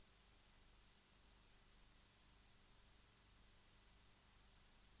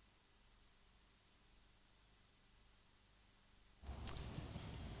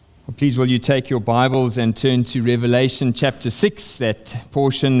Please will you take your Bibles and turn to Revelation chapter 6, that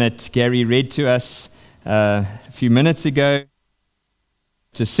portion that Gary read to us a few minutes ago.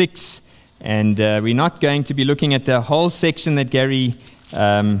 Chapter 6, and we're not going to be looking at the whole section that Gary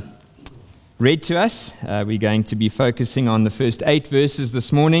read to us. We're going to be focusing on the first 8 verses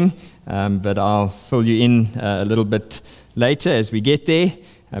this morning, but I'll fill you in a little bit later as we get there.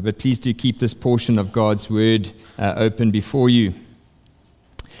 But please do keep this portion of God's Word open before you.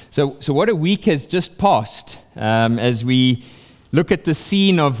 So what a week has just passed as we look at the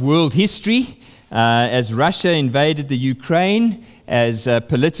scene of world history, as Russia invaded the Ukraine, as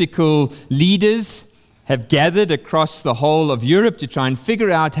political leaders have gathered across the whole of Europe to try and figure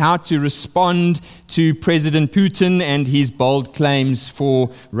out how to respond to President Putin and his bold claims for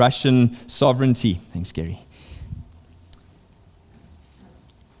Russian sovereignty. Thanks, Gary.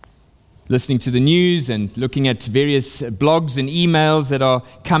 Listening to the news and looking at various blogs and emails that are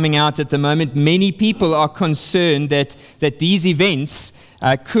coming out at the moment, many people are concerned that these events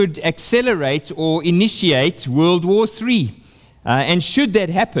could accelerate or initiate World War III. And should that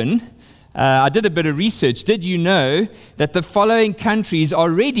happen, I did a bit of research. Did you know that the following countries are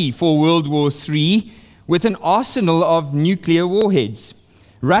ready for World War III with an arsenal of nuclear warheads?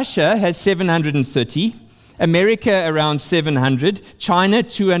 Russia has 730. America around 700, China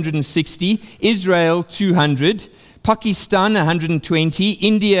 260, Israel 200, Pakistan 120,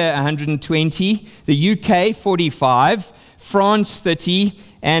 India 120, the UK 45, France 30,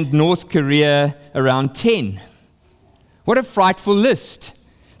 and North Korea around 10. What a frightful list.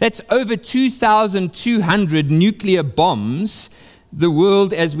 That's over 2,200 nuclear bombs. The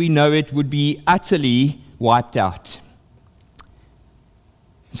world as we know it would be utterly wiped out.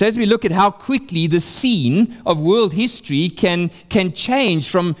 So as we look at how quickly the scene of world history can change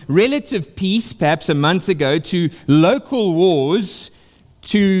from relative peace, perhaps a month ago, to local wars,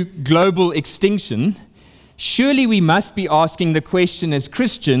 to global extinction, surely we must be asking the question as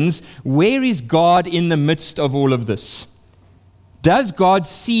Christians, where is God in the midst of all of this? Does God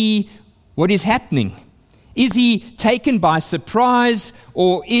see what is happening? Is he taken by surprise,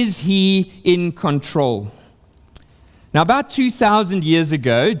 or is he in control? Now, about 2,000 years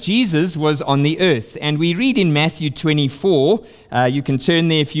ago, Jesus was on the earth, and we read in Matthew 24, you can turn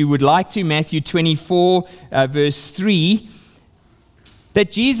there if you would like to, Matthew 24, verse 3,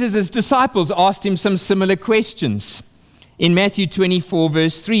 that Jesus' disciples asked him some similar questions. In Matthew 24,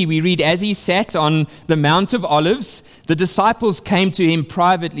 verse 3, we read, "As he sat on the Mount of Olives, the disciples came to him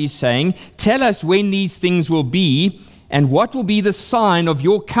privately, saying, 'Tell us when these things will be, and what will be the sign of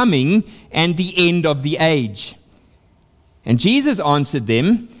your coming and the end of the age?' And Jesus answered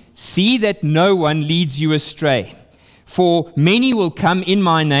them, 'See that no one leads you astray. For many will come in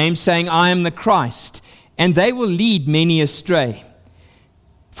my name, saying, I am the Christ, and they will lead many astray.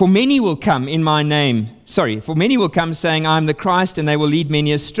 For many will come saying, I am the Christ, and they will lead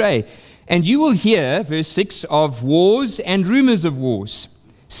many astray. And you will hear,' verse 6, 'of wars and rumors of wars.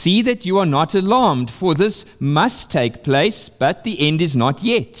 See that you are not alarmed, for this must take place, but the end is not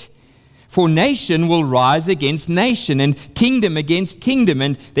yet. For nation will rise against nation, and kingdom against kingdom,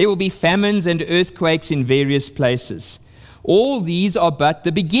 and there will be famines and earthquakes in various places. All these are but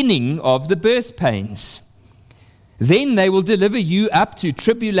the beginning of the birth pains. Then they will deliver you up to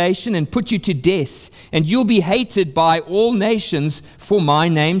tribulation and put you to death, and you'll be hated by all nations for my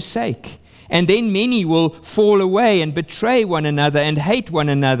name's sake. And then many will fall away and betray one another and hate one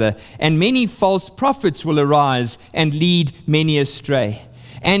another, and many false prophets will arise and lead many astray.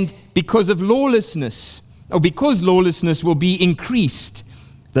 And because lawlessness will be increased,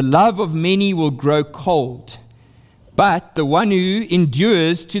 the love of many will grow cold. But the one who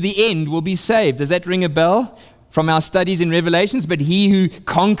endures to the end will be saved.'" Does that ring a bell from our studies in Revelations? "But he who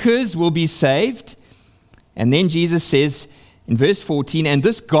conquers will be saved." And then Jesus says in verse 14, "And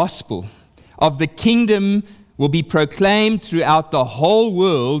this gospel of the kingdom will be proclaimed throughout the whole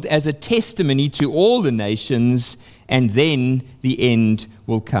world as a testimony to all the nations, and then the end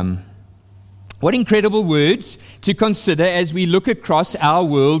will come." What incredible words to consider as we look across our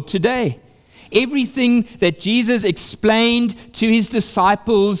world today. Everything that Jesus explained to his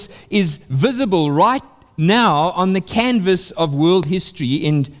disciples is visible right now on the canvas of world history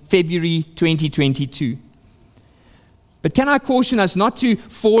in February 2022. But can I caution us not to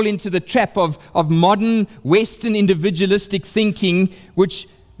fall into the trap of modern Western individualistic thinking, which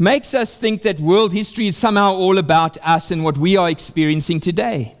makes us think that world history is somehow all about us and what we are experiencing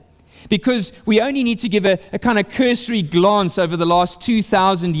today. Because we only need to give a kind of cursory glance over the last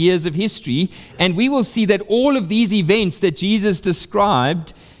 2,000 years of history, and we will see that all of these events that Jesus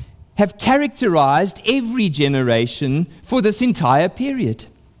described have characterized every generation for this entire period.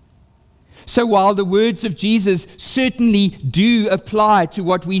 So while the words of Jesus certainly do apply to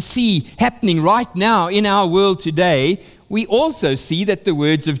what we see happening right now in our world today, we also see that the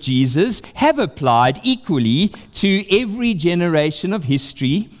words of Jesus have applied equally to every generation of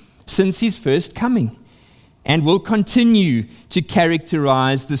history since his first coming, and will continue to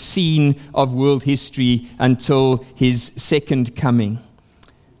characterize the scene of world history until his second coming.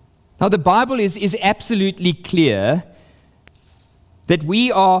 Now, the Bible is absolutely clear that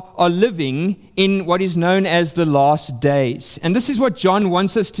we are living in what is known as the last days. And this is what John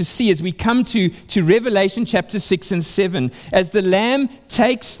wants us to see as we come to Revelation chapter 6 and 7. As the Lamb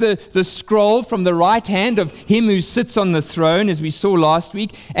takes the scroll from the right hand of him who sits on the throne, as we saw last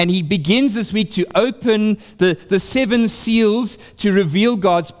week, and he begins this week to open the seven seals to reveal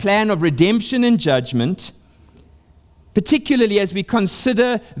God's plan of redemption and judgment, particularly as we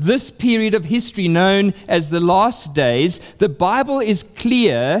consider this period of history known as the last days. The Bible is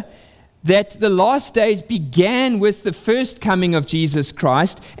clear that the last days began with the first coming of Jesus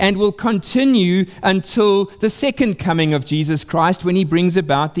Christ and will continue until the second coming of Jesus Christ, when he brings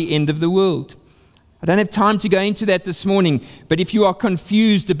about the end of the world. I don't have time to go into that this morning, but if you are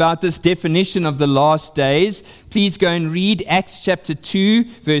confused about this definition of the last days, please go and read Acts chapter 2,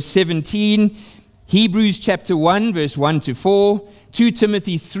 verse 17, Hebrews chapter 1, verse 1 to 4, 2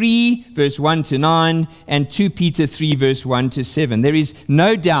 Timothy 3, verse 1 to 9, and 2 Peter 3, verse 1 to 7. There is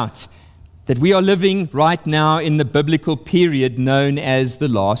no doubt that we are living right now in the biblical period known as the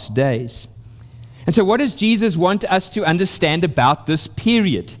last days. And so what does Jesus want us to understand about this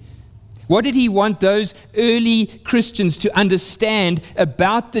period? What did he want those early Christians to understand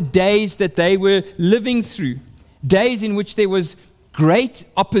about the days that they were living through? Days in which there was great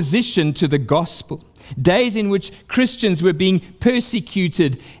opposition to the gospel. Days in which Christians were being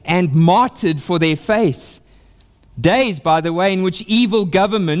persecuted and martyred for their faith. Days, by the way, in which evil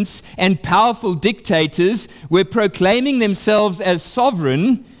governments and powerful dictators were proclaiming themselves as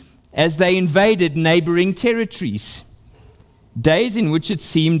sovereign as they invaded neighboring territories. Days in which it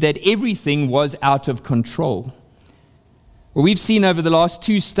seemed that everything was out of control. Well, we've seen over the last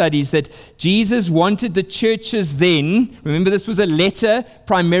two studies that Jesus wanted the churches then, remember this was a letter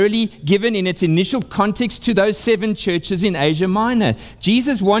primarily given in its initial context to those 7 churches in Asia Minor.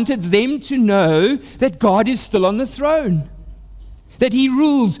 Jesus wanted them to know that God is still on the throne, that he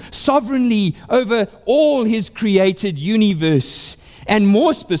rules sovereignly over all his created universe. And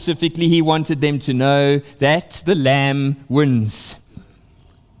more specifically, he wanted them to know that the Lamb wins.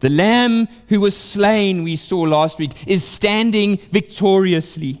 The Lamb who was slain, we saw last week, is standing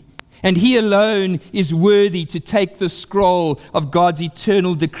victoriously. And he alone is worthy to take the scroll of God's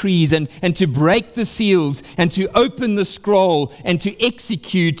eternal decrees and to break the seals and to open the scroll and to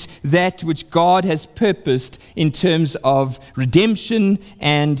execute that which God has purposed in terms of redemption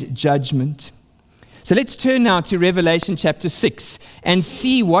and judgment. So let's turn now to Revelation chapter 6 and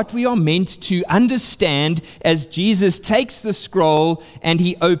see what we are meant to understand as Jesus takes the scroll and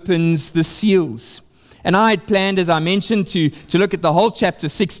he opens the seals. And I had planned, as I mentioned, to look at the whole chapter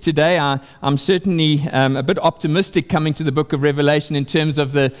 6 today. I'm certainly a bit optimistic coming to the book of Revelation in terms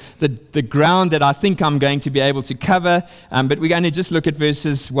of the ground that I think I'm going to be able to cover. But we're going to just look at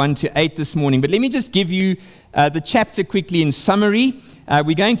verses 1 to 8 this morning. But let me just give you the chapter quickly in summary.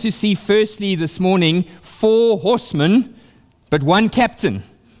 We're going to see firstly this morning 4 horsemen, but 1 captain.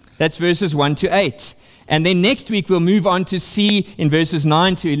 That's verses 1 to 8. And then next week we'll move on to see in verses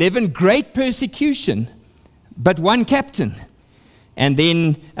 9 to 11, great persecution, but 1 captain. And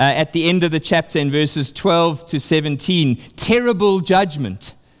then at the end of the chapter in verses 12 to 17, terrible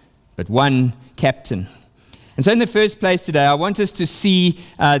judgment, but 1 captain. And so in the first place today, I want us to see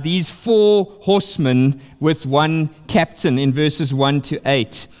these 4 horsemen with 1 captain in verses 1 to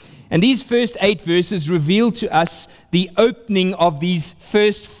 8. And these first 8 verses reveal to us the opening of these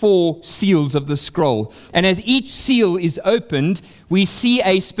first 4 seals of the scroll. And as each seal is opened, we see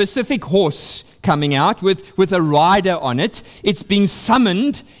a specific horse coming out with a rider on it. It's being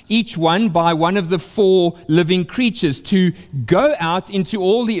summoned, each one by one of the 4 living creatures, to go out into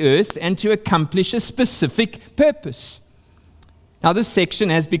all the earth and to accomplish a specific purpose. Now, this section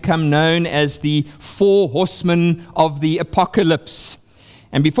has become known as the 4 horsemen of the apocalypse.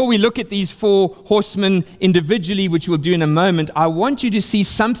 And before we look at these 4 horsemen individually, which we'll do in a moment, I want you to see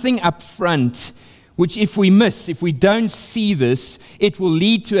something up front, which if we don't see this, it will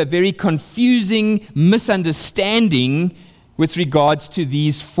lead to a very confusing misunderstanding with regards to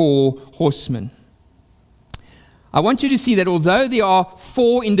these 4 horsemen. I want you to see that although there are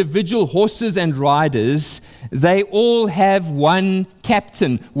 4 individual horses and riders, they all have 1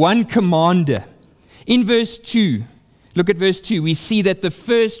 captain, 1 commander. In verse 2, look at verse 2. We see that the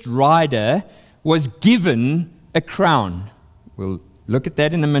first rider was given a crown. We'll look at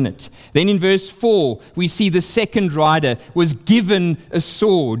that in a minute. Then in verse 4, we see the second rider was given a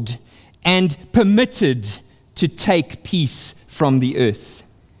sword and permitted to take peace from the earth.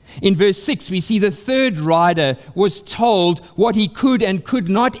 In verse 6, we see the third rider was told what he could and could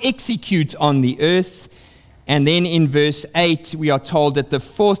not execute on the earth. And then in verse 8, we are told that the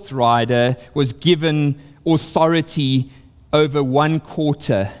fourth rider was given authority over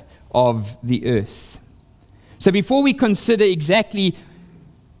 1/4 of the earth. So before we consider exactly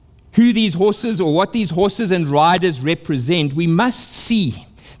who these horses or what these horses and riders represent, we must see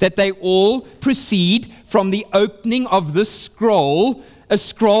that they all proceed from the opening of this scroll, a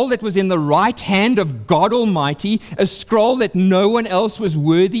scroll that was in the right hand of God Almighty, a scroll that no one else was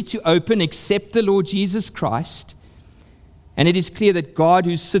worthy to open except the Lord Jesus Christ. And it is clear that God,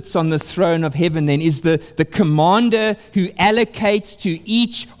 who sits on the throne of heaven, then is the commander who allocates to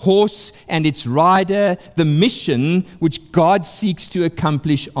each horse and its rider the mission which God seeks to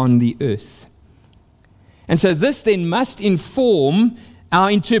accomplish on the earth. And so this then must inform our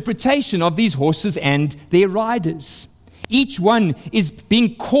interpretation of these horses and their riders. Each one is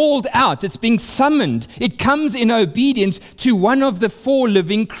being called out. It's being summoned. It comes in obedience to one of the 4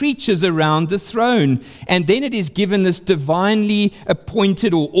 living creatures around the throne. And then it is given this divinely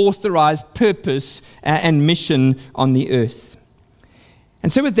appointed or authorized purpose and mission on the earth.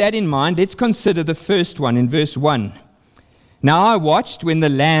 And so with that in mind, let's consider the first one in verse 1. Now I watched when the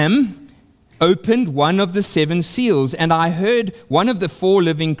Lamb opened one of the 7 seals, and I heard one of the 4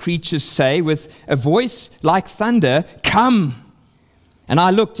 living creatures say with a voice like thunder, "Come!" And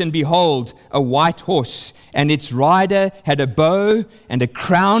I looked, and behold, a white horse, and its rider had a bow, and a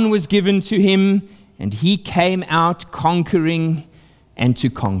crown was given to him, and he came out conquering and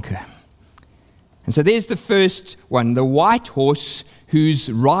to conquer. And so there's the first one, the white horse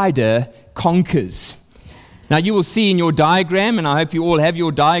whose rider conquers. Now you will see in your diagram, and I hope you all have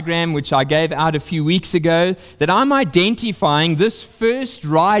your diagram, which I gave out a few weeks ago, that I'm identifying this first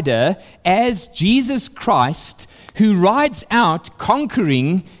rider as Jesus Christ, who rides out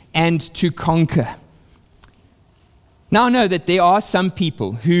conquering and to conquer. Now I know that there are some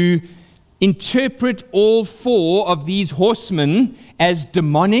people who interpret all 4 of these horsemen as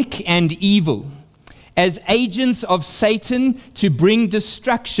demonic and evil, as agents of Satan to bring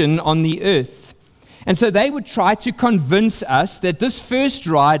destruction on the earth. And so they would try to convince us that this first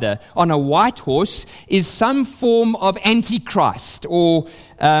rider on a white horse is some form of antichrist or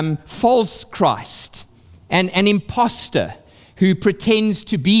false Christ, an imposter who pretends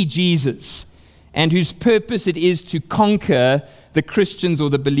to be Jesus and whose purpose it is to conquer the Christians or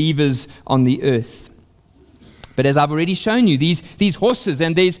the believers on the earth. But as I've already shown you, these horses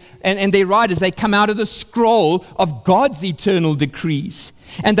and their riders, they come out of the scroll of God's eternal decrees,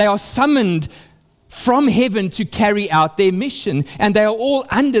 and they are summoned from heaven to carry out their mission. And they are all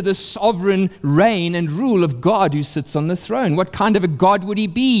under the sovereign reign and rule of God who sits on the throne. What kind of a God would he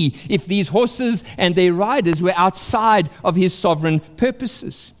be if these horses and their riders were outside of his sovereign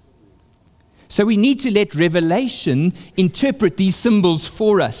purposes? So we need to let Revelation interpret these symbols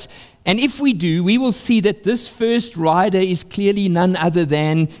for us. And if we do, we will see that this first rider is clearly none other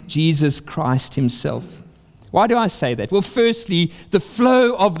than Jesus Christ himself. Why do I say that? Well, firstly, the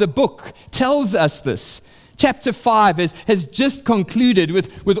flow of the book tells us this. Chapter 5 has just concluded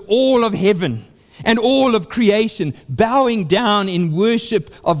with all of heaven and all of creation bowing down in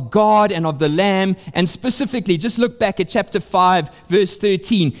worship of God and of the Lamb. And specifically, just look back at chapter 5, verse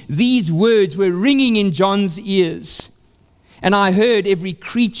 13. These words were ringing in John's ears. And I heard every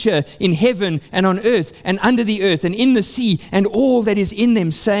creature in heaven and on earth and under the earth and in the sea and all that is in them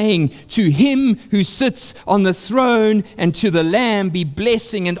saying, to him who sits on the throne and to the Lamb be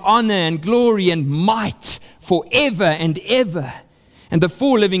blessing and honor and glory and might forever and ever. And the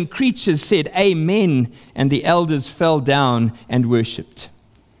 4 living creatures said, Amen. And the elders fell down and worshipped.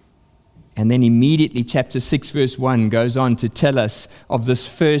 And then immediately chapter 6 verse 1 goes on to tell us of this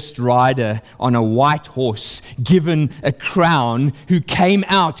first rider on a white horse given a crown who came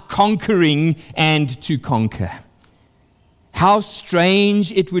out conquering and to conquer. How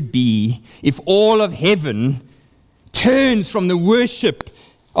strange it would be if all of heaven turns from the worship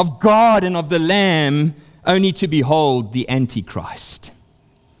of God and of the Lamb only to behold the Antichrist.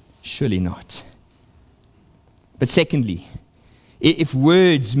 Surely not. But secondly, if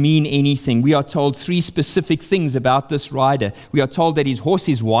words mean anything, we are told 3 specific things about this rider. We are told that his horse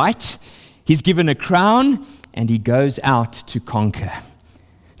is white, he's given a crown, and he goes out to conquer.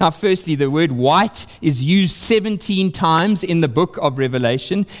 Now, firstly, the word white is used 17 times in the book of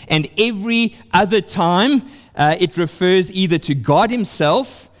Revelation, and every other time it refers either to God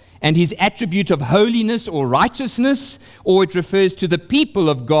himself and his attribute of holiness or righteousness, or it refers to the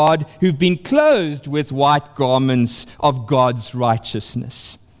people of God who've been clothed with white garments of God's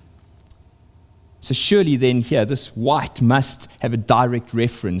righteousness. So surely then here, this white must have a direct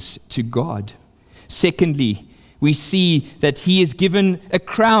reference to God. Secondly, we see that he is given a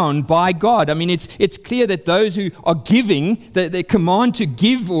crown by God. I mean, it's clear that those who are giving, the command to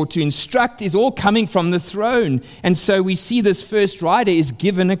give or to instruct is all coming from the throne. And so we see this first rider is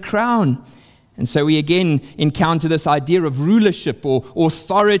given a crown. And so we again encounter this idea of rulership or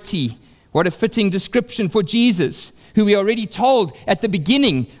authority. What a fitting description for Jesus, who we already told at the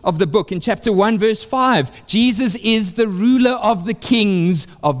beginning of the book in chapter 1, verse 5. Jesus is the ruler of the kings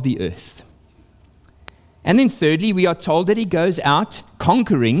of the earth. And then thirdly, we are told that he goes out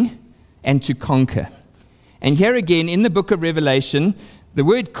conquering and to conquer. And here again, in the book of Revelation, the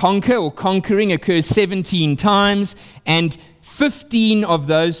word conquer or conquering occurs 17 times, and 15 of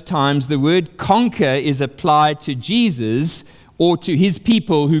those times the word conquer is applied to Jesus or to his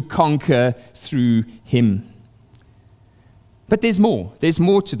people who conquer through him. But there's more. There's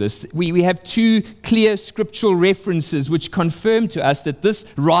more to this. We have two clear scriptural references which confirm to us that this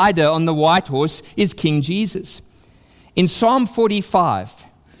rider on the white horse is King Jesus. In Psalm 45,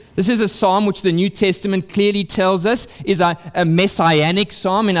 this is a psalm which the New Testament clearly tells us is a messianic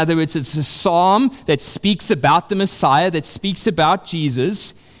psalm. In other words, it's a psalm that speaks about the Messiah, that speaks about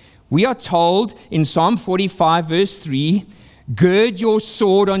Jesus. We are told in Psalm 45, verse 3, "Gird your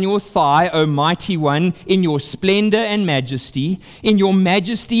sword on your thigh, O mighty one, in your splendor and majesty. In your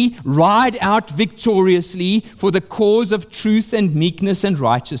majesty, ride out victoriously for the cause of truth and meekness and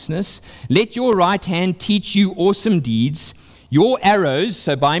righteousness. Let your right hand teach you awesome deeds. Your arrows,"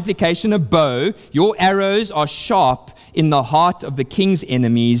 so by implication a bow, "your arrows are sharp in the heart of the king's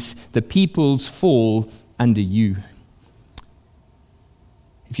enemies. The peoples fall under you."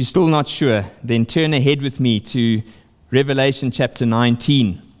 If you're still not sure, then turn ahead with me to Revelation chapter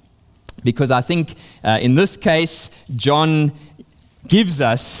 19, because I think in this case, John gives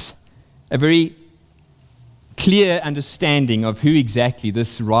us a very clear understanding of who exactly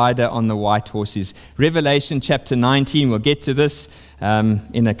this rider on the white horse is. Revelation chapter 19, we'll get to this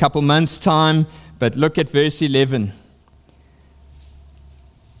in a couple months' time, but look at verse 11.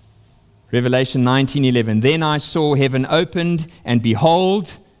 Revelation 19:11. "Then I saw heaven opened, and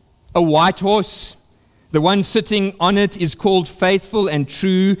behold, a white horse. The one sitting on it is called Faithful and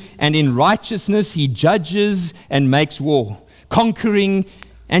True, and in righteousness he judges and makes war, conquering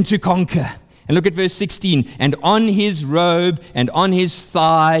and to conquer." And look at verse 16. "And on his robe and on his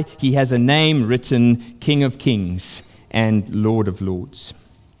thigh he has a name written, King of Kings and Lord of Lords."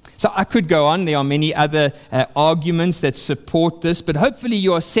 So I could go on. There are many other arguments that support this, but hopefully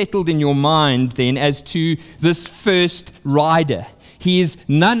you are settled in your mind then as to this first rider. He is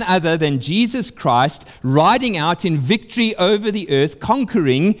none other than Jesus Christ riding out in victory over the earth,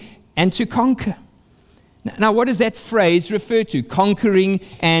 conquering and to conquer. Now, what does that phrase refer to? Conquering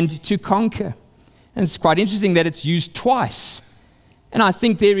and to conquer. And it's quite interesting that it's used twice. And I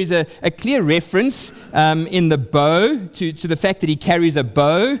think there is a clear reference in the bow to the fact that he carries a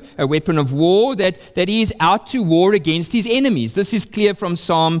bow, a weapon of war, that he is out to war against his enemies. This is clear from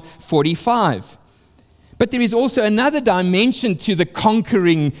Psalm 45. But there is also another dimension to the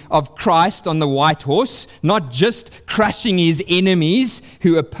conquering of Christ on the white horse, not just crushing his enemies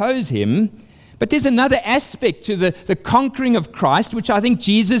who oppose him, but there's another aspect to the conquering of Christ, which I think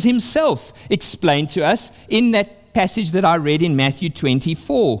Jesus himself explained to us in that passage that I read in Matthew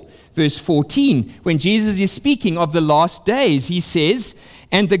 24, verse 14. When Jesus is speaking of the last days, he says,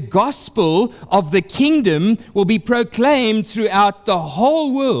 "And the gospel of the kingdom will be proclaimed throughout the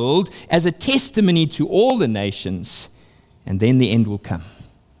whole world as a testimony to all the nations, and then the end will come."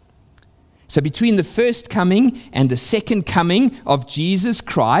 So between the first coming and the second coming of Jesus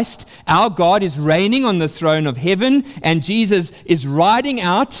Christ, our God is reigning on the throne of heaven, and Jesus is riding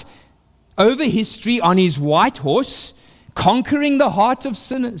out over history on his white horse, conquering the heart of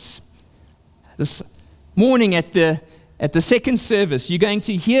sinners. This morning at the second service, you're going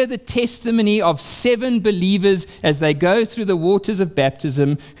to hear the testimony of 7 believers as they go through the waters of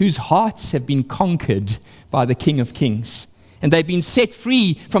baptism, whose hearts have been conquered by the King of Kings. And they've been set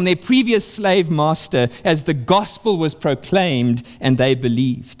free from their previous slave master as the gospel was proclaimed and they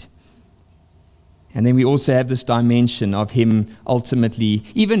believed. And then we also have this dimension of him ultimately,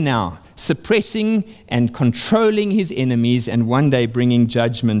 even now, suppressing and controlling his enemies, and one day bringing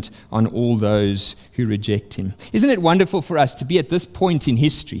judgment on all those who reject him. Isn't it wonderful for us to be at this point in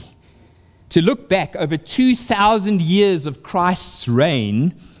history, to look back over 2,000 years of Christ's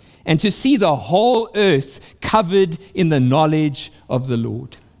reign and to see the whole earth covered in the knowledge of the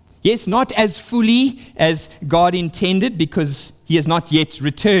Lord? Yes, not as fully as God intended, because he has not yet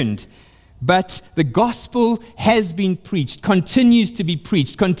returned. But the gospel has been preached, continues to be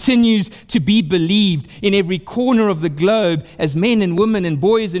preached, continues to be believed in every corner of the globe as men and women and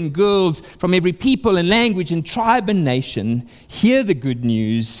boys and girls from every people and language and tribe and nation hear the good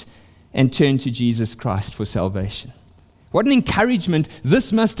news and turn to Jesus Christ for salvation. What an encouragement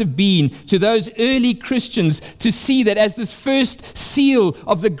this must have been to those early Christians to see that as this first seal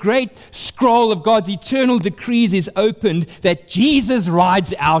of the great scroll of God's eternal decrees is opened, that Jesus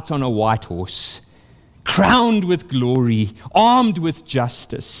rides out on a white horse, crowned with glory, armed with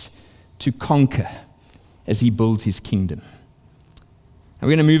justice, to conquer as he builds his kingdom.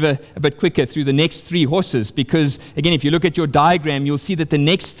 We're going to move a bit quicker through the next three horses because, again, if you look at your diagram, you'll see that the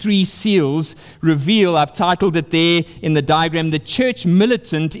next three seals reveal, I've titled it there in the diagram, the church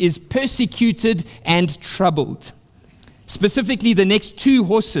militant is persecuted and troubled. Specifically, the next two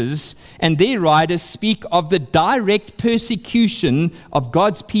horses and their riders speak of the direct persecution of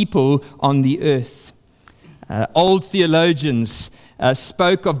God's people on the earth. Old theologians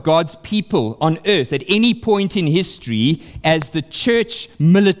spoke of God's people on earth at any point in history as the church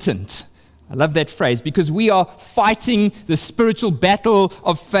militant. I love that phrase because we are fighting the spiritual battle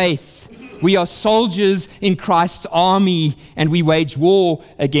of faith. We are soldiers in Christ's army, and we wage war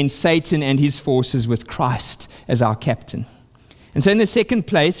against Satan and his forces with Christ as our captain. And so in the second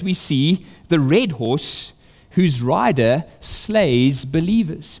place, we see the red horse whose rider slays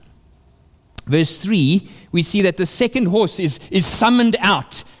believers. Verse 3, we see that the second horse is summoned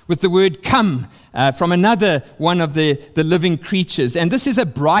out with the word come from another one of the living creatures. And this is a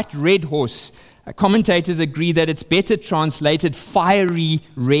bright red horse. Commentators agree that it's better translated fiery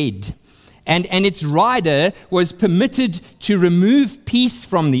red. And its rider was permitted to remove peace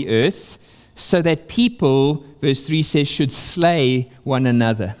from the earth so that people, verse 3 says, should slay one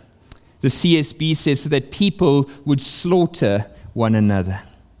another. The CSB says so that people would slaughter one another.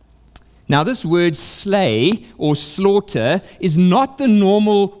 Now, this word slay or slaughter is not the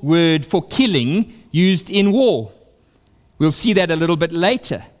normal word for killing used in war. We'll see that a little bit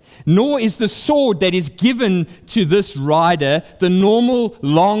later. Nor is the sword that is given to this rider the normal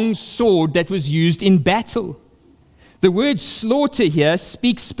long sword that was used in battle. The word slaughter here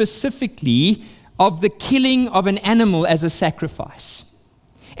speaks specifically of the killing of an animal as a sacrifice.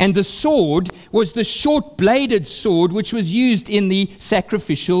 And the sword was the short-bladed sword which was used in the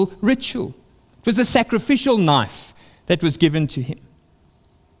sacrificial ritual. It was a sacrificial knife that was given to him.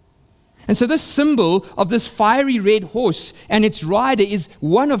 And so this symbol of this fiery red horse and its rider is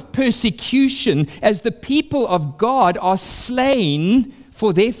one of persecution as the people of God are slain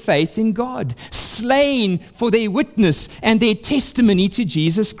for their faith in God, slain for their witness and their testimony to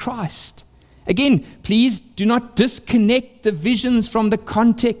Jesus Christ. Again, please do not disconnect the visions from the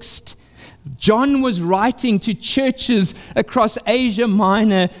context. John was writing to churches across Asia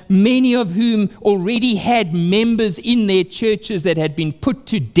Minor, many of whom already had members in their churches that had been put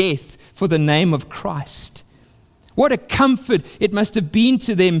to death for the name of Christ. What a comfort it must have been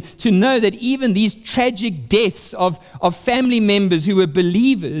to them to know that even these tragic deaths of family members who were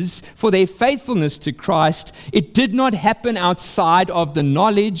believers for their faithfulness to Christ, it did not happen outside of the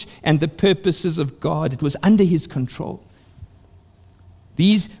knowledge and the purposes of God. It was under his control.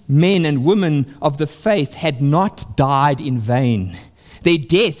 These men and women of the faith had not died in vain. Their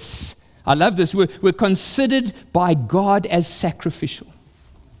deaths, I love this, were considered by God as sacrificial.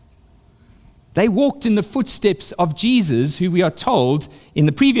 They walked in the footsteps of Jesus, who we are told in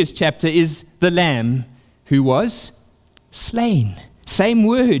the previous chapter is the Lamb who was slain. Same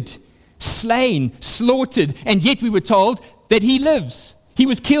word, slain, slaughtered, and yet we were told that he lives. He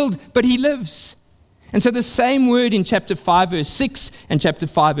was killed, but he lives. And so the same word in chapter 5, verse 6, and chapter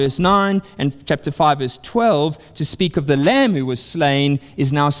 5, verse 9, and chapter 5, verse 12, to speak of the Lamb who was slain,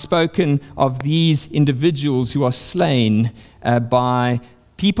 is now spoken of these individuals who are slain by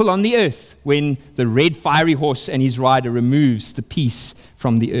people on the earth when the red fiery horse and his rider removes the peace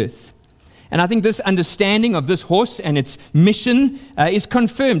from the earth. And I think this understanding of this horse and its mission is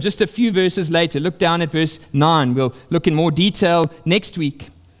confirmed just a few verses later. Look down at verse 9. We'll look in more detail next week.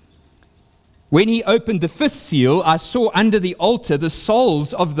 When he opened the fifth seal, I saw under the altar the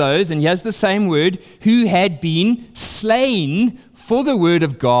souls of those, and here's the same word, who had been slain for the word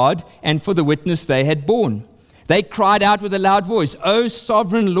of God and for the witness they had borne. They cried out with a loud voice, O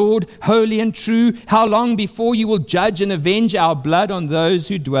sovereign Lord, holy and true, how long before you will judge and avenge our blood on those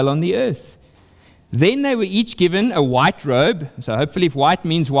who dwell on the earth? Then they were each given a white robe. So hopefully if white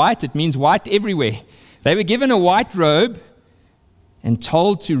means white, it means white everywhere. They were given a white robe and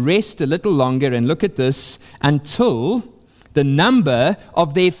told to rest a little longer, and look at this, until the number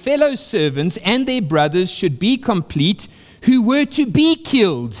of their fellow servants and their brothers should be complete, who were to be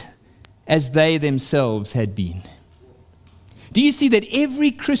killed as they themselves had been. Do you see that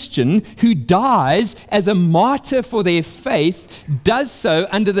every Christian who dies as a martyr for their faith does so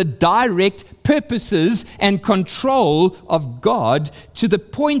under the direct purposes and control of God, to the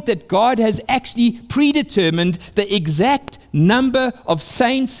point that God has actually predetermined the exact number of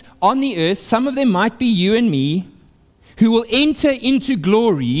saints on the earth, some of them might be you and me, who will enter into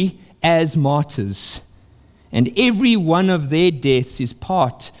glory as martyrs. And every one of their deaths is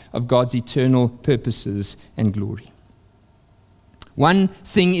part of God's eternal purposes and glory. One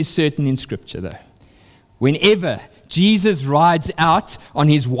thing is certain in Scripture, though. Whenever Jesus rides out on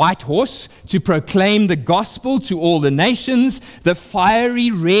his white horse to proclaim the gospel to all the nations, the fiery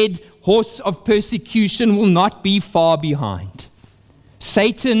red horse of persecution will not be far behind.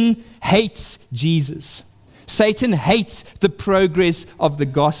 Satan hates Jesus. Satan hates the progress of the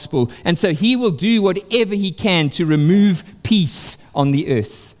gospel, and so he will do whatever he can to remove peace on the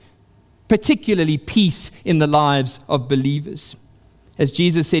earth, particularly peace in the lives of believers. As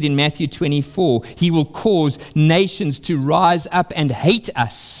Jesus said in Matthew 24, he will cause nations to rise up and hate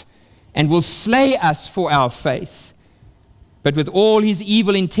us and will slay us for our faith. But with all his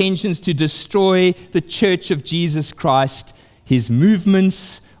evil intentions to destroy the church of Jesus Christ, his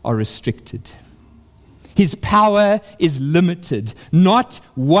movements are restricted. His power is limited. Not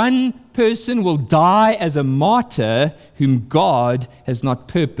one person will die as a martyr whom God has not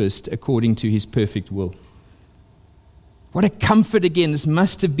purposed according to his perfect will. What a comfort again this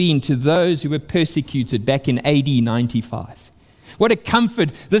must have been to those who were persecuted back in AD 95. What a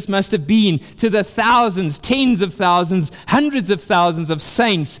comfort this must have been to the thousands, tens of thousands, hundreds of thousands of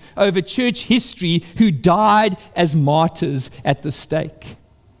saints over church history who died as martyrs at the stake.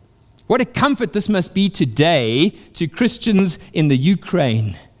 What a comfort this must be today to Christians in the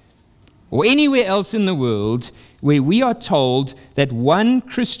Ukraine or anywhere else in the world where we are told that one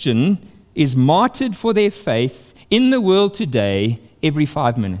Christian is martyred for their faith in the world today every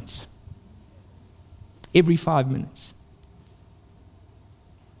 5 minutes. Every 5 minutes.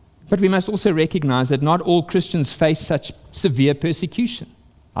 But we must also recognize that not all Christians face such severe persecution.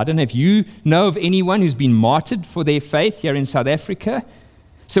 I don't know if you know of anyone who's been martyred for their faith here in South Africa.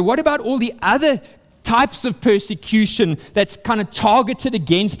 So what about all the other types of persecution that's kind of targeted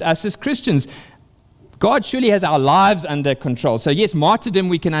against us as Christians? God surely has our lives under control. So yes, martyrdom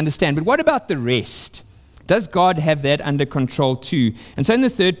we can understand, but what about the rest? Does God have that under control too? And so in the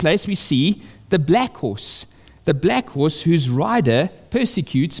third place we see the black horse whose rider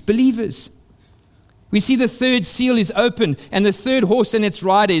persecutes believers. We see the third seal is opened and the third horse and its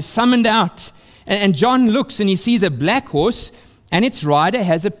rider is summoned out. And John looks and he sees a black horse, and its rider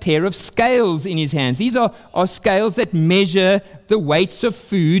has a pair of scales in his hands. These are scales that measure the weights of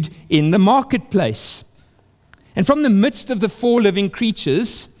food in the marketplace. And from the midst of the four living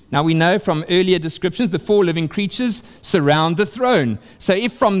creatures, now we know from earlier descriptions, the four living creatures surround the throne. So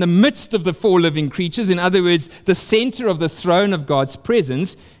if from the midst of the four living creatures, in other words, the center of the throne of God's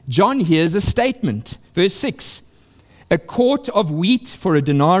presence, John hears a statement. Verse 6. A quart of wheat for a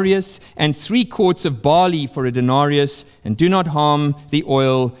denarius, and 3 quarts of barley for a denarius, and do not harm the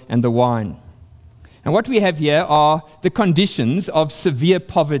oil and the wine. And what we have here are the conditions of severe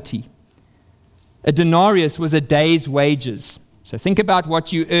poverty. A denarius was a day's wages. So think about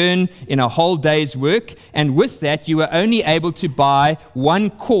what you earn in a whole day's work, and with that you were only able to buy 1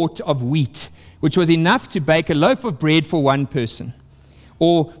 quart of wheat, which was enough to bake a loaf of bread for one person.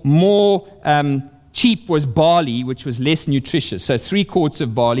 Or more cheap was barley, which was less nutritious. So 3 quarts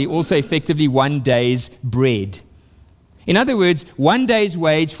of barley, also effectively 1 day's bread. In other words, 1 day's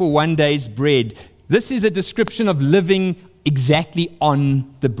wage for 1 day's bread. This is a description of living exactly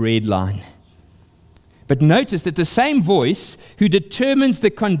on the bread line. But notice that the same voice who determines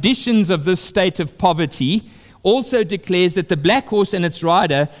the conditions of this state of poverty also declares that the black horse and its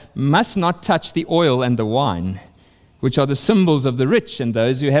rider must not touch the oil and the wine, which are the symbols of the rich and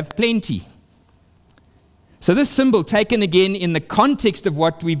those who have plenty. So this symbol, taken again in the context of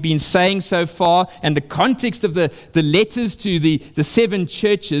what we've been saying so far and the context of the letters to the 7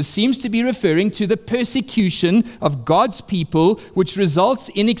 churches, seems to be referring to the persecution of God's people, which results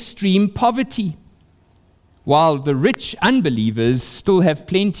in extreme poverty, while the rich unbelievers still have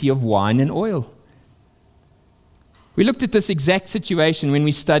plenty of wine and oil. We looked at this exact situation when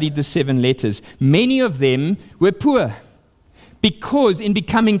we studied the 7 letters. Many of them were poor because in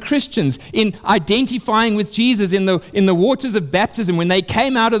becoming Christians, in identifying with Jesus in the waters of baptism, when they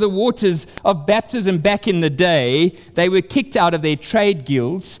came out of the waters of baptism back in the day, they were kicked out of their trade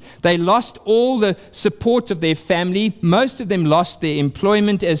guilds. They lost all the support of their family. Most of them lost their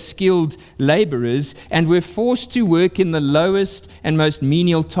employment as skilled laborers and were forced to work in the lowest and most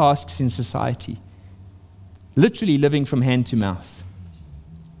menial tasks in society, literally living from hand to mouth.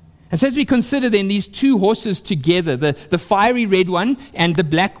 And so as we consider then these 2 horses together, the fiery red one and the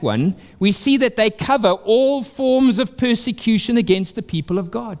black one, we see that they cover all forms of persecution against the people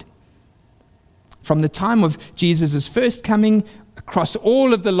of God. From the time of Jesus' first coming, across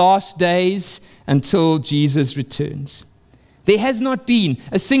all of the last days until Jesus returns. There has not been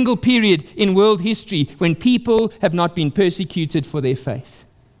a single period in world history when people have not been persecuted for their faith,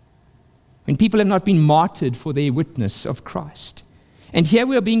 when people have not been martyred for their witness of Christ. And here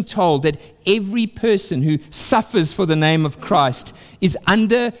we are being told that every person who suffers for the name of Christ is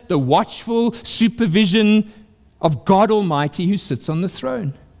under the watchful supervision of God Almighty who sits on the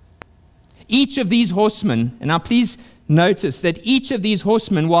throne. Each of these horsemen, and now please notice that each of these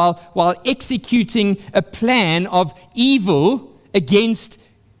horsemen, while executing a plan of evil against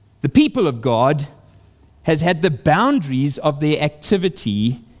the people of God, has had the boundaries of their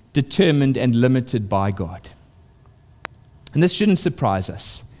activity determined and limited by God. And this shouldn't surprise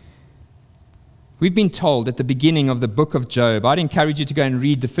us. We've been told at the beginning of the book of Job, I'd encourage you to go and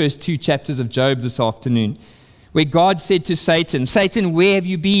read the first 2 chapters of Job this afternoon, where God said to Satan, "Satan, where have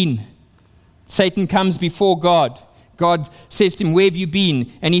you been?" Satan comes before God. God says to him, "Where have you been?"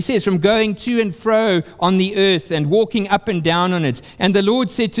 And he says, "From going to and fro on the earth and walking up and down on it." And the Lord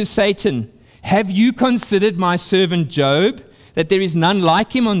said to Satan, "Have you considered my servant Job, that there is none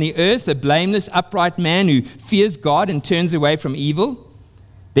like him on the earth, a blameless, upright man who fears God and turns away from evil?"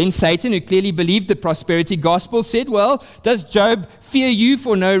 Then Satan, who clearly believed the prosperity gospel, said, "Well, does Job fear you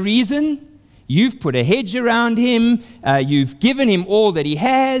for no reason? You've put a hedge around him. You've given him all that he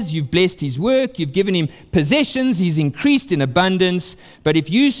has. You've blessed his work. You've given him possessions. He's increased in abundance. But if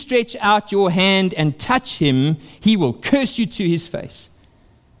you stretch out your hand and touch him, he will curse you to his face,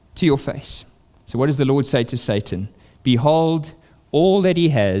 to your face." So what does the Lord say to Satan? "Behold, all that he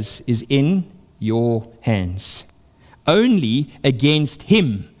has is in your hands. Only against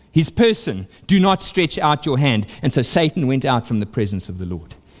him, his person, do not stretch out your hand." And so Satan went out from the presence of the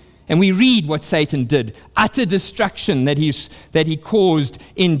Lord. And we read what Satan did, utter destruction that he caused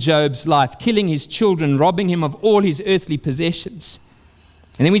in Job's life, killing his children, robbing him of all his earthly possessions.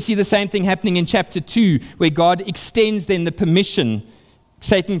 And then we see the same thing happening in chapter 2, where God extends then the permission.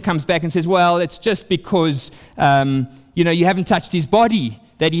 Satan comes back and says, "Well, it's just because you haven't touched his body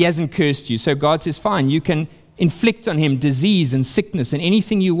that he hasn't cursed you." So God says, "Fine, you can inflict on him disease and sickness and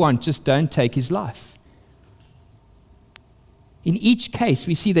anything you want, just don't take his life." In each case,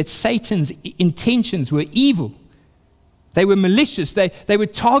 we see that Satan's intentions were evil. They were malicious. They were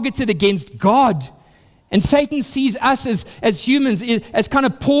targeted against God. And Satan sees us as humans, as kind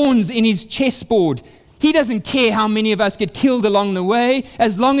of pawns in his chessboard. He doesn't care how many of us get killed along the way,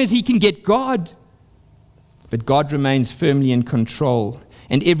 as long as he can get God. But God remains firmly in control,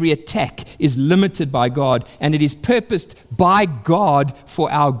 and every attack is limited by God, and it is purposed by God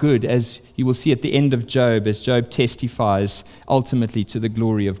for our good, as you will see at the end of Job, as Job testifies ultimately to the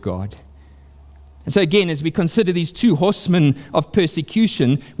glory of God. And so again, as we consider these 2 horsemen of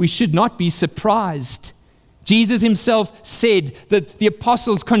persecution, we should not be surprised. Jesus himself said that the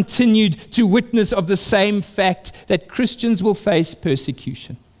apostles continued to witness of the same fact, that Christians will face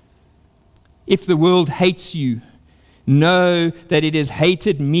persecution. "If the world hates you, know that it has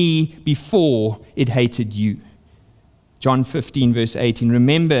hated me before it hated you." John 15, verse 18.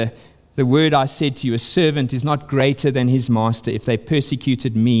 "Remember the word I said to you, a servant is not greater than his master. If they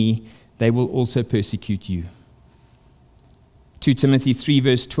persecuted me, they will also persecute you." 2 Timothy 3,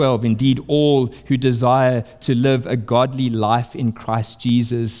 verse 12. "Indeed, all who desire to live a godly life in Christ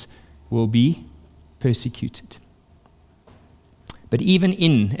Jesus will be persecuted." But even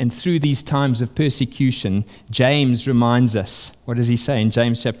in and through these times of persecution, James reminds us, what does he say in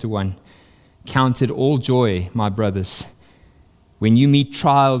James chapter 1? "Count it all joy, my brothers, when you meet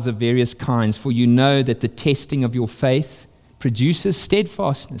trials of various kinds, for you know that the testing of your faith produces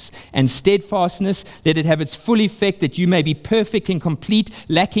steadfastness. And steadfastness, let it have its full effect, that you may be perfect and complete,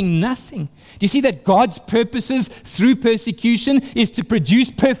 lacking nothing." Do you see that God's purposes through persecution is to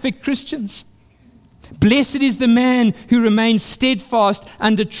produce perfect Christians? "Blessed is the man who remains steadfast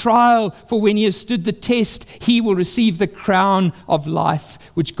under trial, for when he has stood the test, he will receive the crown of life,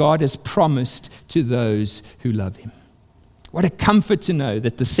 which God has promised to those who love him." What a comfort to know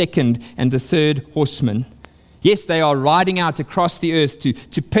that the second and the third horsemen, yes, they are riding out across the earth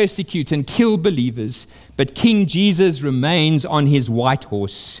to persecute and kill believers, but King Jesus remains on his white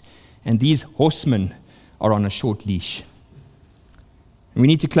horse, and these horsemen are on a short leash. We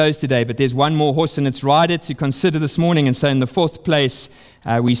need to close today, but there's one more horse and its rider to consider this morning. And so in the fourth place,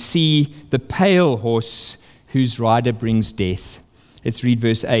 we see the pale horse whose rider brings death. Let's read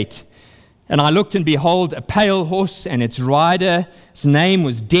verse 8. And I looked, and behold, a pale horse, and its rider's name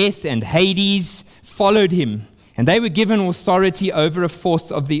was Death, and Hades followed him. And they were given authority over a fourth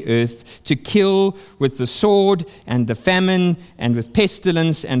of the earth to kill with the sword and the famine and with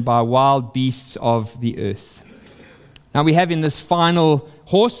pestilence and by wild beasts of the earth. Now we have in this final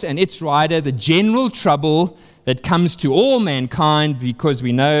horse and its rider the general trouble that comes to all mankind, because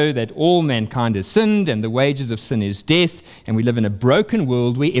we know that all mankind has sinned and the wages of sin is death, and we live in a broken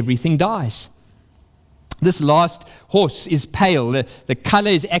world where everything dies. This last horse is pale. The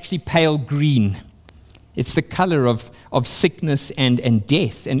color is actually pale green. It's the color of sickness and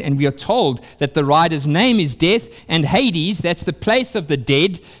death. And we are told that the rider's name is Death, and Hades, that's the place of the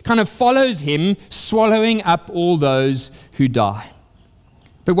dead, kind of follows him, swallowing up all those who die.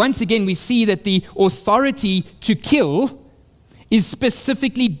 But once again, we see that the authority to kill is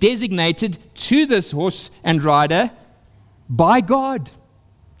specifically designated to this horse and rider by God.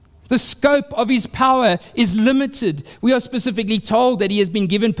 The scope of his power is limited. We are specifically told that he has been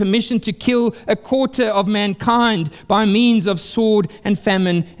given permission to kill a quarter of mankind by means of sword and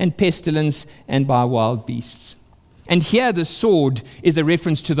famine and pestilence and by wild beasts. And here the sword is a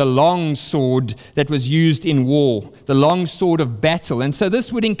reference to the long sword that was used in war, the long sword of battle. And so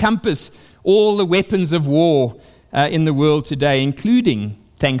this would encompass all the weapons of war in the world today, including,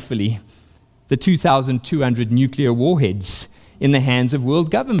 thankfully, the 2,200 nuclear warheads in the hands of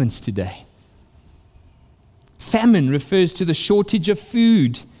world governments today. Famine refers to the shortage of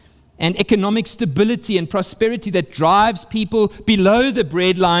food and economic stability and prosperity that drives people below the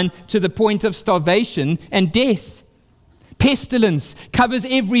breadline to the point of starvation and death. Pestilence covers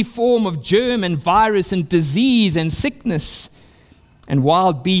every form of germ and virus and disease and sickness. And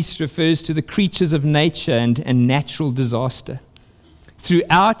wild beast refers to the creatures of nature and natural disaster.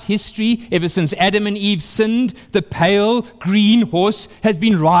 Throughout history, ever since Adam and Eve sinned, the pale green horse has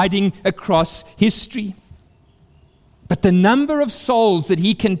been riding across history. But the number of souls that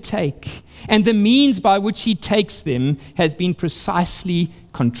he can take and the means by which he takes them has been precisely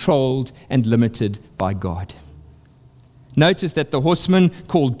controlled and limited by God. Notice that the horseman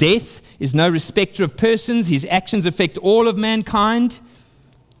called Death is no respecter of persons. His actions affect all of mankind.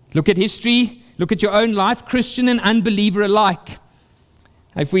 Look at history. Look at your own life, Christian and unbeliever alike.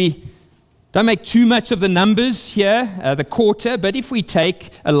 If we don't make too much of the numbers here, the quarter, but if we take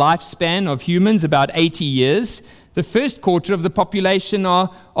a lifespan of humans about 80 years, the first quarter of the population are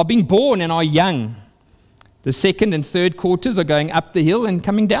being born and are young. The second and third quarters are going up the hill and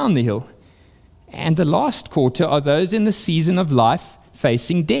coming down the hill. And the last quarter are those in the season of life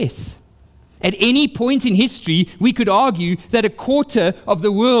facing death. At any point in history, we could argue that a quarter of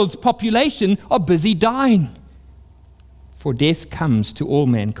the world's population are busy dying. For death comes to all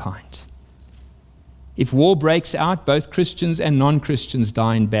mankind. If war breaks out, both Christians and non-Christians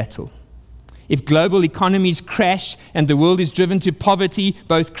die in battle. If global economies crash and the world is driven to poverty,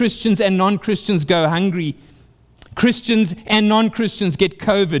 both Christians and non-Christians go hungry. Christians and non-Christians get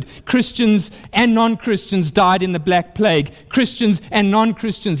COVID. Christians and non-Christians died in the Black Plague. Christians and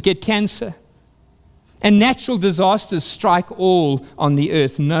non-Christians get cancer. And natural disasters strike all on the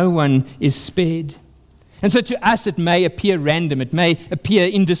earth. No one is spared. And so to us it may appear random, it may appear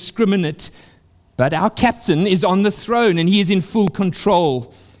indiscriminate, but our captain is on the throne and he is in full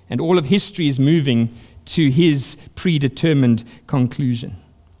control, and all of history is moving to his predetermined conclusion.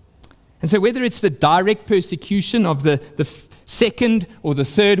 And so whether it's the direct persecution of the second or the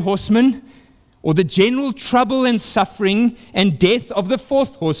third horseman, or the general trouble and suffering and death of the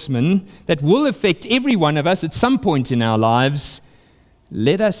fourth horseman that will affect every one of us at some point in our lives,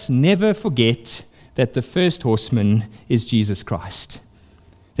 let us never forget that the first horseman is Jesus Christ.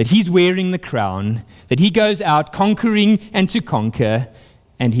 That he's wearing the crown, that he goes out conquering and to conquer,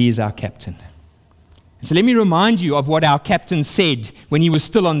 and he is our captain. So let me remind you of what our captain said when he was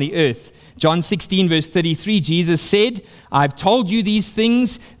still on the earth. John 16 verse 33, Jesus said, I've told you these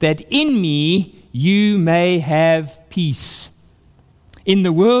things that in me you may have peace. In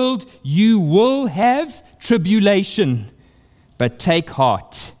the world you will have tribulation, but take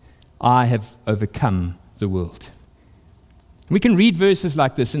heart, I have overcome the world. We can read verses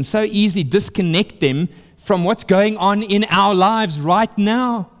like this and so easily disconnect them from what's going on in our lives right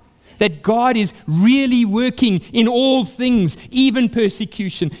now. That God is really working in all things, even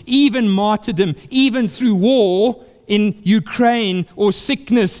persecution, even martyrdom, even through war in Ukraine, or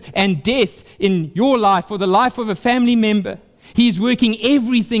sickness and death in your life or the life of a family member. He is working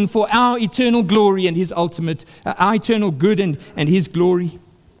everything for our eternal glory and His ultimate, our eternal good and His glory.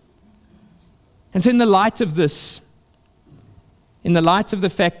 And so in the light of this, in the light of the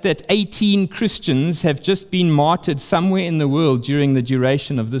fact that 18 Christians have just been martyred somewhere in the world during the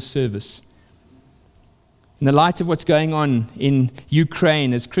duration of this service, in the light of what's going on in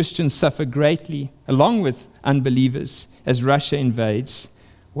Ukraine as Christians suffer greatly, along with unbelievers, as Russia invades,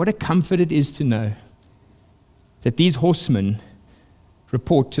 what a comfort it is to know that these horsemen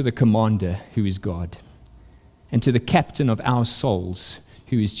report to the commander, who is God, and to the captain of our souls,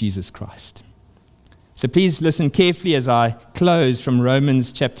 who is Jesus Christ. So please listen carefully as I close from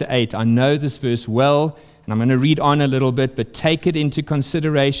Romans chapter 8. I know this verse well, and I'm going to read on a little bit, but take it into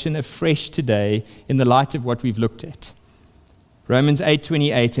consideration afresh today in the light of what we've looked at. Romans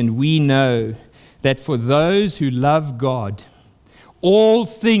 8:28, and we know that for those who love God, all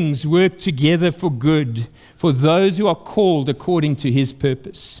things work together for good, for those who are called according to His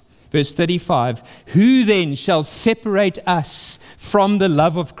purpose. Verse 35, who then shall separate us from the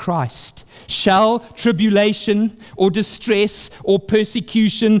love of Christ? Shall tribulation or distress or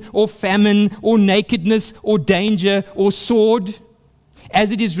persecution or famine or nakedness or danger or sword?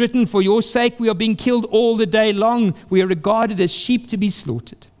 As it is written, for your sake we are being killed all the day long. We are regarded as sheep to be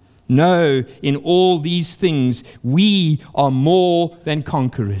slaughtered. No, in all these things we are more than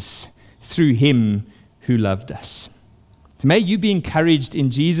conquerors through Him who loved us. So may you be encouraged in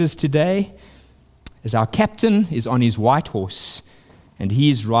Jesus today as our captain is on his white horse and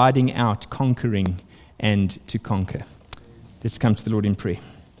he is riding out conquering and to conquer. Let's come to the Lord in prayer.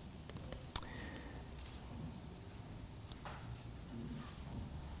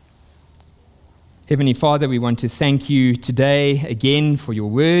 Heavenly Father, we want to thank you today again for your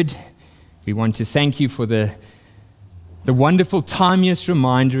word. We want to thank you for the wonderful, timeless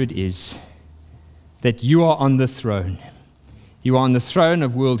reminder it is that you are on the throne. You are on the throne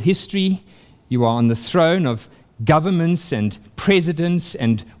of world history. You are on the throne of governments and presidents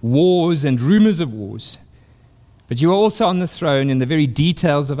and wars and rumors of wars. But you are also on the throne in the very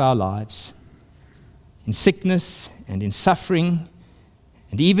details of our lives, in sickness and in suffering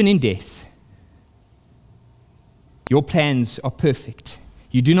and even in death. Your plans are perfect.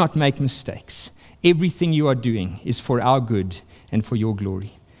 You do not make mistakes. Everything you are doing is for our good and for your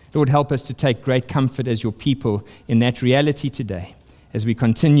glory. Lord, help us to take great comfort as your people in that reality today as we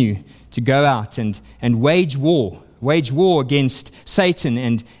continue to go out and wage war against Satan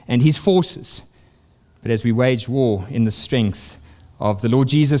and his forces. But as we wage war in the strength of the Lord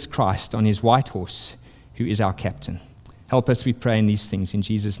Jesus Christ on his white horse, who is our captain. Help us, we pray, in these things in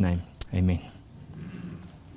Jesus' name. Amen.